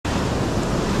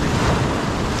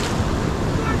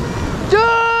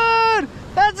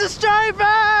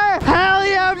striper! Hell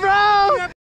yeah, bro!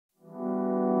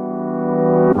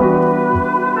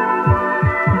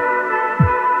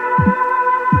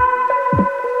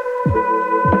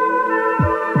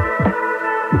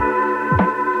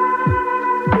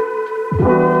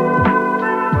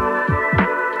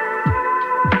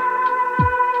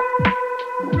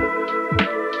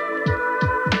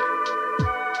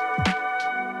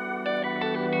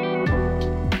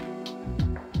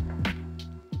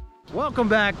 Welcome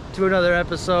back to another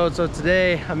episode. So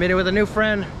today I'm meeting with a new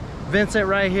friend, Vincent,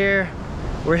 right here.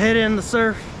 We're hitting the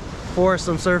surf for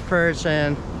some surf perch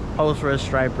and host for a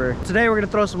striper. Today we're gonna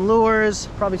throw some lures.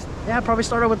 Probably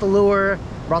start out with the lure.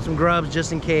 Brought some grubs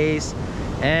just in case.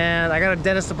 And I got a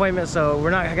dentist appointment, so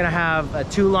we're not gonna have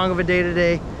too long of a day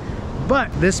today. But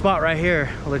this spot right here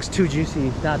looks too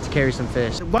juicy not to carry some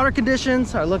fish. Water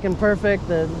conditions are looking perfect.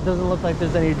 It doesn't look like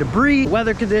there's any debris.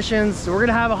 Weather conditions, so we're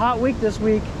gonna have a hot week this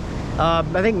week. I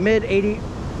think mid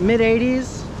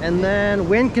 80s, and then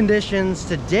wind conditions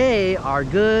today are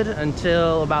good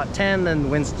until about 10, then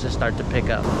winds just start to pick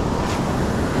up.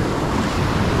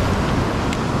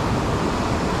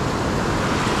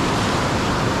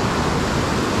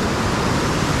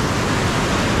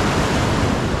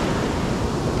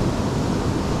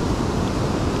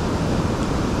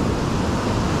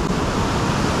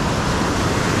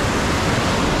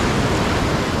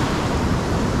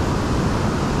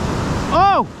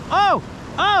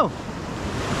 Oh!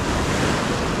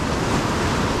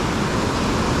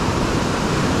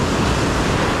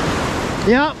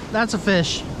 Yep, that's a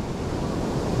fish.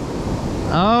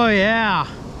 Oh yeah.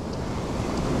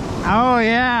 Oh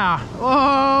yeah.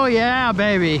 Oh yeah,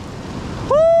 baby.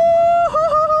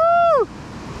 Woo!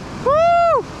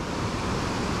 Woo!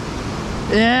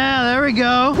 Yeah, there we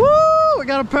go. Woo! We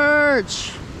got a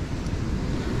perch.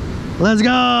 Let's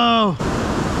go.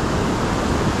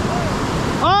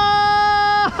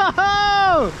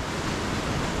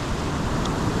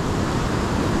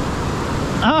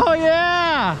 Oh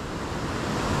yeah!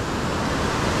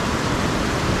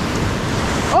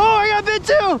 Oh, I got bit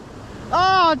too!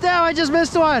 Oh damn, I just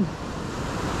missed one.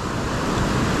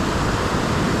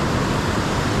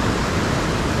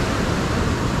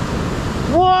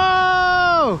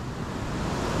 Whoa!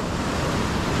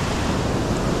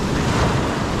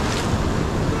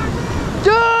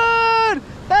 Dude!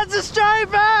 That's a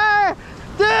striper!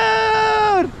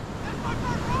 Dude!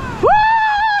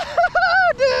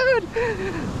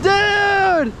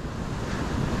 Dude!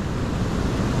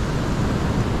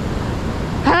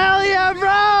 Hell yeah,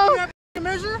 bro! You have a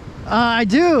measure? I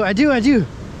do.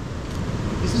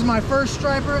 This is my first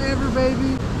striper ever,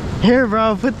 baby. Here,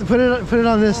 bro, put it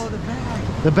on this. Oh, the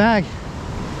bag. The bag.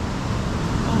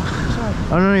 Oh, sorry.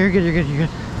 Oh no, you're good.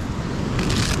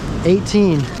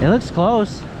 18. It looks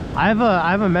close. I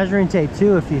have a measuring tape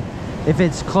too if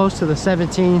it's close to the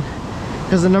 17.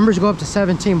 Because the numbers go up to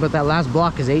 17, but that last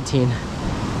block is 18.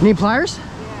 Need pliers? Yeah.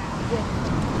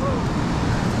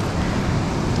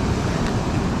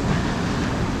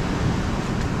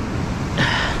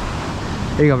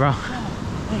 There you go, bro.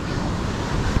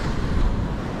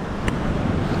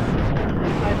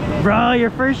 Bro,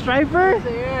 your first striper?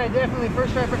 Yeah, definitely first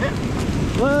striper.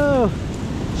 Whoa.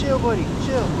 Chill, buddy,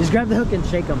 chill. Just grab the hook and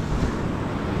shake him.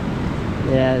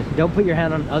 Yeah, don't put your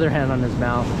other hand on his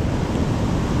mouth.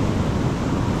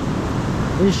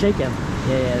 Just shake him.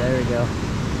 Yeah, there we go.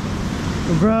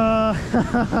 Bro.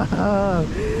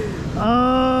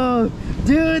 Oh,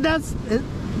 dude,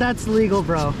 that's legal,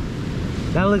 bro.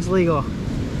 That looks legal.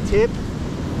 Tip.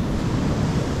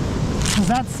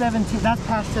 That's 17. That's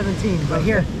past 17. But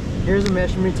here's a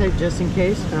measurement tape just in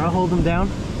case, and I'll hold them down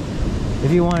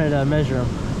if you wanted to measure them,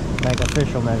 like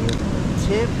official measure.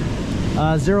 Tip.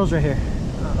 Zero's right here.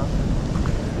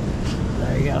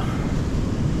 There you go.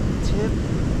 Tip.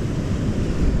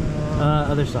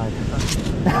 Other side.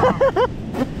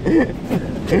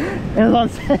 It was on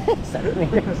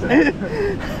centimeters. There's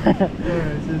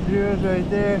the zeros right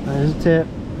there. There's a tip.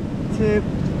 Tip.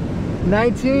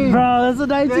 19. Bro, that's a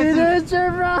 19 inch,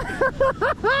 bro.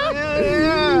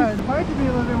 Yeah. It might be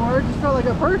a little bit more. It just felt like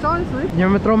a perch, honestly. You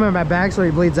want me to throw him in my bag so he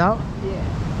bleeds out?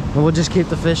 Yeah. And we'll just keep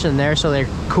the fish in there so they're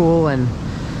cool and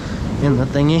in the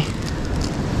thingy.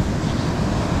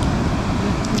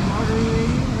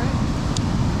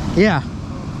 Yeah.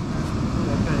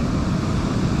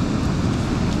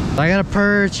 I got a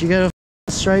perch, you got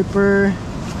a striper.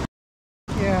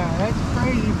 Yeah, that's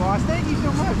crazy, boss. Thank you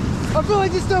so much. I feel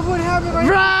like this stuff wouldn't happen right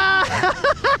now.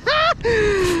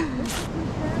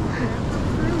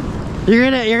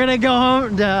 You're gonna go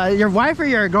home to your wife or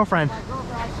your girlfriend? My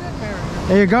girlfriend, I should marry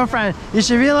her. Your girlfriend. You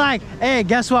should be like, hey,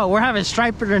 guess what? We're having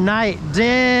striper tonight.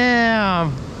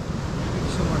 Damn.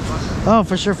 Oh,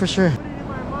 for sure, for sure. Put it in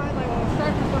my mind like, well,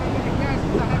 stripers when I get a cast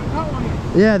because I haven't caught one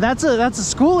yet. Yeah, that's a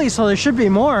schoolie, so there should be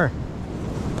more.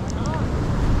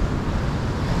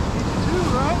 Two,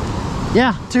 right?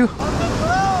 Yeah, 2. On the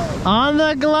globe. On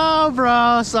the globe,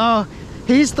 bro. So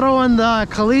he's throwing the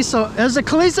Calico. Is it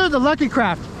Calico or the Lucky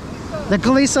Craft? The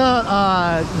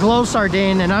Calico glow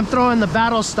sardine, and I'm throwing the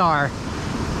Battle Star.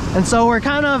 And so we're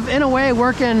kind of, in a way,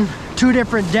 working 2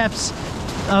 different depths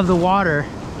of the water.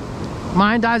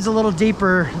 Mine dives a little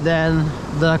deeper than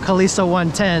the Calico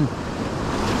 110.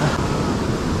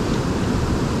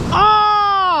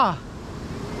 Oh!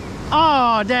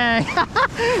 Oh, dang.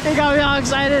 He got me all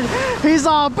excited. He's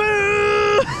all boo!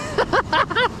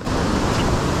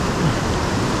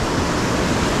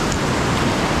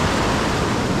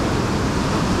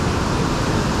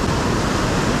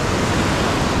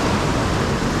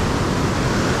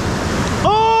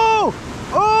 Oh!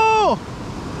 Oh!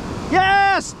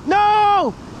 Yes!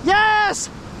 No! Yes!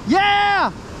 Yeah!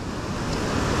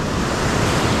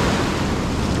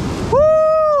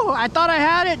 Woo! I thought I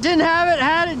had it, didn't have it,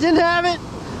 had it, didn't have it.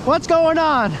 What's going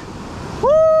on?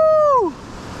 Woo!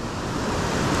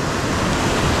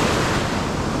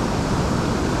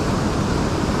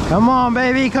 Come on,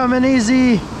 baby, coming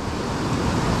easy.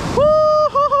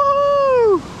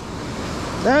 Woo!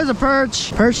 There's a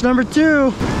perch. Perch number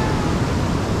 2.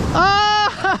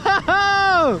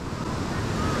 Oh!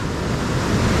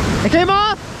 It came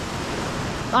off?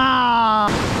 Ah!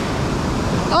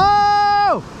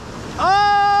 Oh!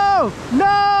 Oh!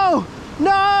 No!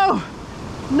 No!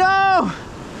 No!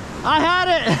 I had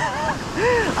it!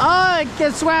 Oh,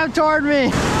 it swam toward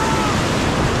me.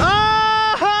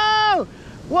 Oh!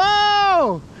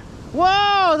 Whoa!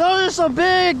 Whoa! Those are some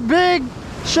big, big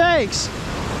shakes.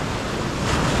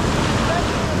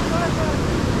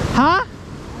 Huh?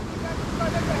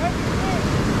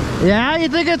 Yeah, you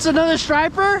think it's another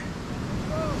striper?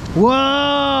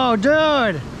 Whoa,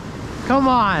 dude. Come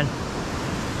on.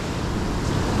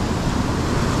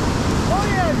 Oh,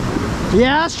 yeah.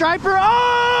 Yeah, striper.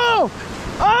 Oh!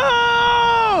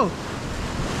 Oh!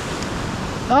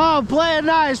 Oh, play it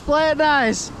nice, play it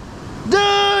nice.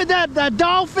 Dude, that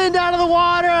dolphin out of the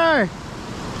water.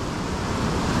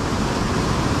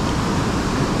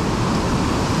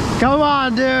 Come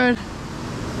on, dude.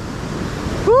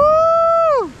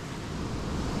 Woo!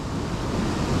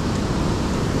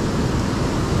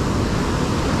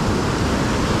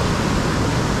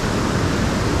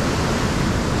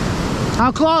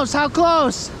 How close? How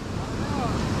close?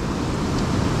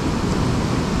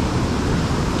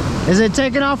 Is it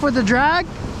taking off with the drag?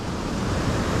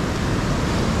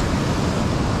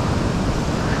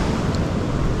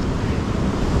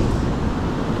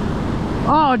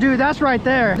 Oh, dude, that's right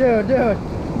there. Dude, dude.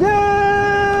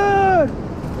 Dude!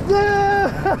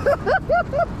 Dude!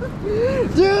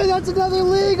 Dude, that's another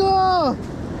legal!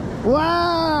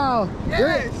 Wow!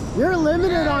 Yes! You're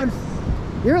limited on...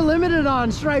 You're limited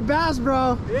on striped bass,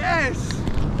 bro. Yes!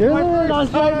 You're My limited on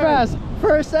first striped time. bass.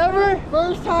 First ever?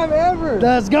 First time ever.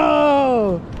 Let's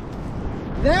go!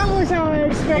 That was how I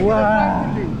expected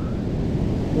Wow. it to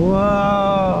be.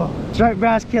 Whoa! Striped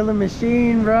bass killing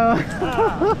machine, bro.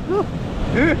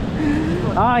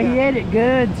 Oh, he ate it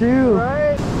good too.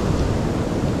 Right?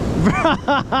 Now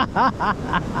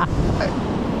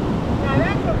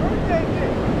that's a birthday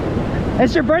gift.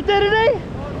 It's your birthday today?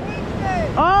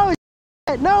 On Wednesday. Oh,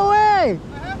 shit, no way!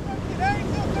 I have from today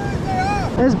till Thursday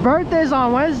off. His birthday's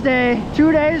on Wednesday,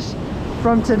 2 days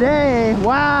from today.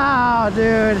 Wow,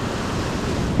 dude.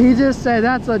 He just said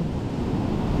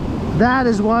that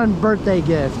is one birthday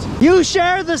gift. You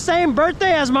share the same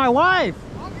birthday as my wife.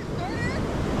 August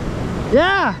 30th?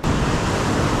 Yeah.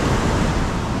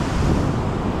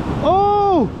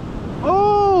 Oh!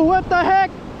 Oh, what the heck?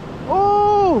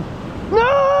 Oh!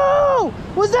 No!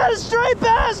 Was that a striped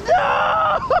bass?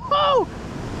 No!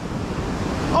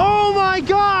 Oh my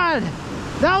God!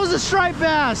 That was a striped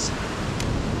bass.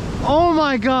 Oh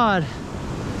my God.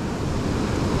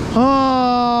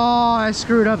 Oh, I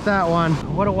screwed up that one.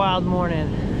 What a wild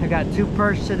morning. I got 2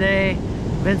 perch today.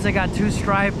 Vincent got 2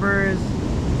 stripers.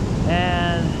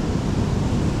 And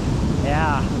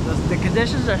yeah, the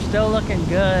conditions are still looking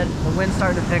good. The wind's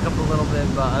starting to pick up a little bit,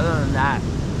 but other than that,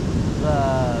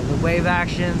 the wave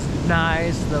action's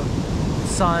nice. The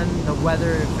sun, the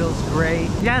weather, it feels great.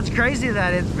 Yeah, it's crazy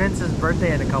that it's Vince's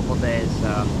birthday in a couple days,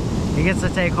 so he gets to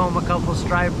take home a couple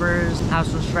stripers, have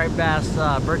some striped bass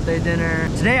birthday dinner.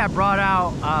 Today I brought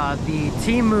out the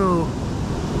TEMU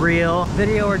reel.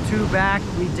 Video or 2 back,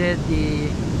 we did the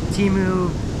TEMU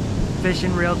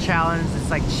fishing reel challenge. It's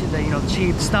like, you know,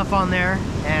 cheap stuff on there,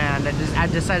 and I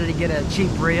decided to get a cheap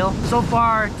reel. So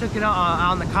far, took it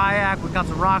on the kayak. We caught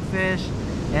some rockfish,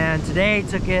 and today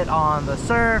took it on the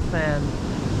surf and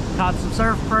caught some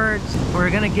surf perch. We're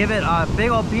gonna give it a big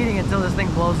old beating until this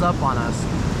thing blows up on us.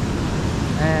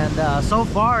 And so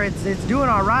far, it's doing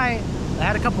all right. I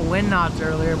had a couple wind knots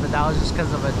earlier, but that was just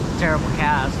because of a terrible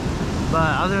cast.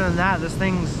 But other than that, this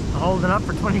thing's holding up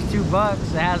for 22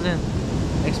 bucks. It hasn't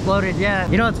exploded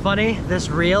yet. You know what's funny? This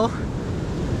reel,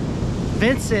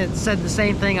 Vincent said the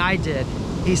same thing I did.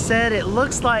 He said it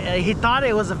looks like, he thought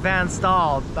it was a Van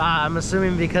Staal. I'm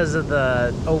assuming because of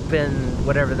the open,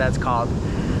 whatever that's called.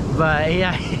 But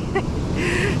yeah,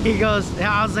 he goes,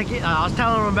 I was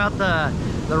telling him about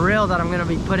the reel that I'm gonna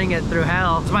be putting it through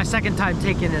hell. It's my second time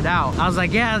taking it out. I was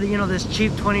like, yeah, you know, this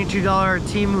cheap $22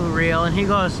 TEMU reel, and he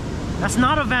goes, that's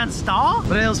not a Van Staal?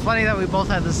 But it was funny that we both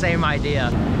had the same idea.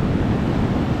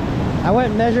 I went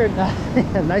and measured,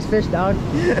 nice fish, dog.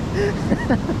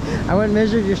 I went and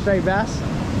measured your striped bass.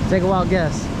 Take a wild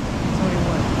guess.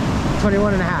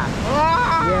 21 and a half.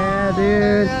 Ah, yeah,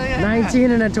 dude. yeah.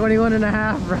 19 and a 21 and a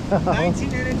half, bro.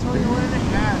 19 and a 21 and a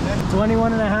half. That's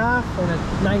 21 and a half and a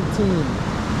 19.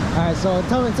 All right, so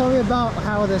tell me about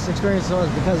how this experience was,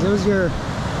 because it was your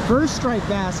first striped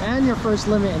bass and your first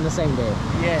limit in the same day.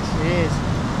 Yes, it is.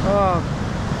 I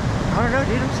don't know,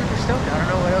 dude. I'm super stoked. I don't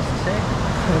know what else to say.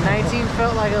 The 19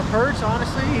 felt like a perch,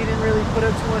 honestly. He didn't really put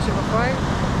up too much of a fight.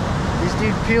 This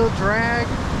dude peeled drag.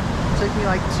 Took me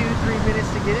like 2-3 minutes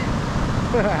to get it.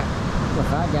 He's a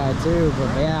fat guy too,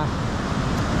 but yeah.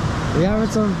 We having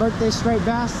some birthday striped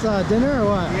bass dinner or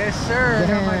what? Yes, sir. I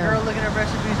got my girl looking at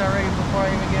recipes already before I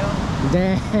even go.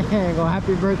 Dang, well,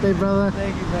 happy birthday, brother.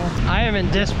 Thank you, bro. I am in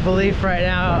disbelief right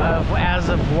now as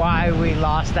of why we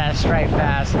lost that striped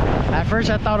bass. At first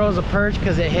I thought it was a perch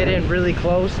because it hit in really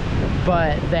close,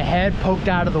 but the head poked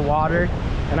out of the water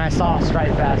and I saw a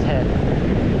striped bass head.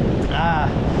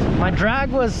 My drag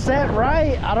was set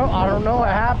right. I don't know what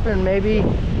happened. Maybe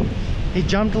he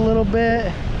jumped a little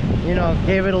bit, you know,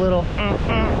 gave it a little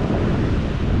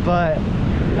but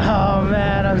oh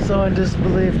man, I'm so in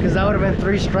disbelief, because that would have been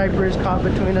 3 stripers caught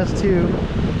between us two.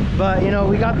 But you know,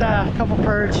 we got that couple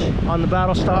perch on the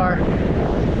Battle Star.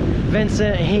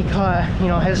 Vincent, he caught, you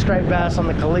know, his striped bass on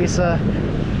the Kalisa.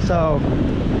 So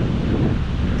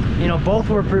you know, both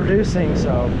were producing,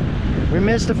 so we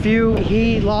missed a few.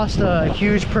 He lost a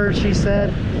huge perch, he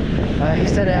said.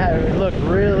 It looked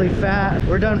really fat.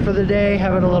 We're done for the day,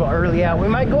 having a little early out. We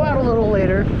might go out a little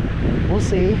later, we'll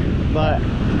see, but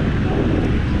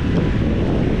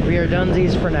we are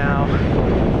donesies for now.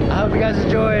 I hope you guys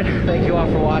enjoyed. Thank you all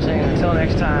for watching. Until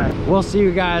next time, we'll see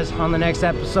you guys on the next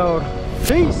episode.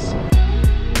 Peace.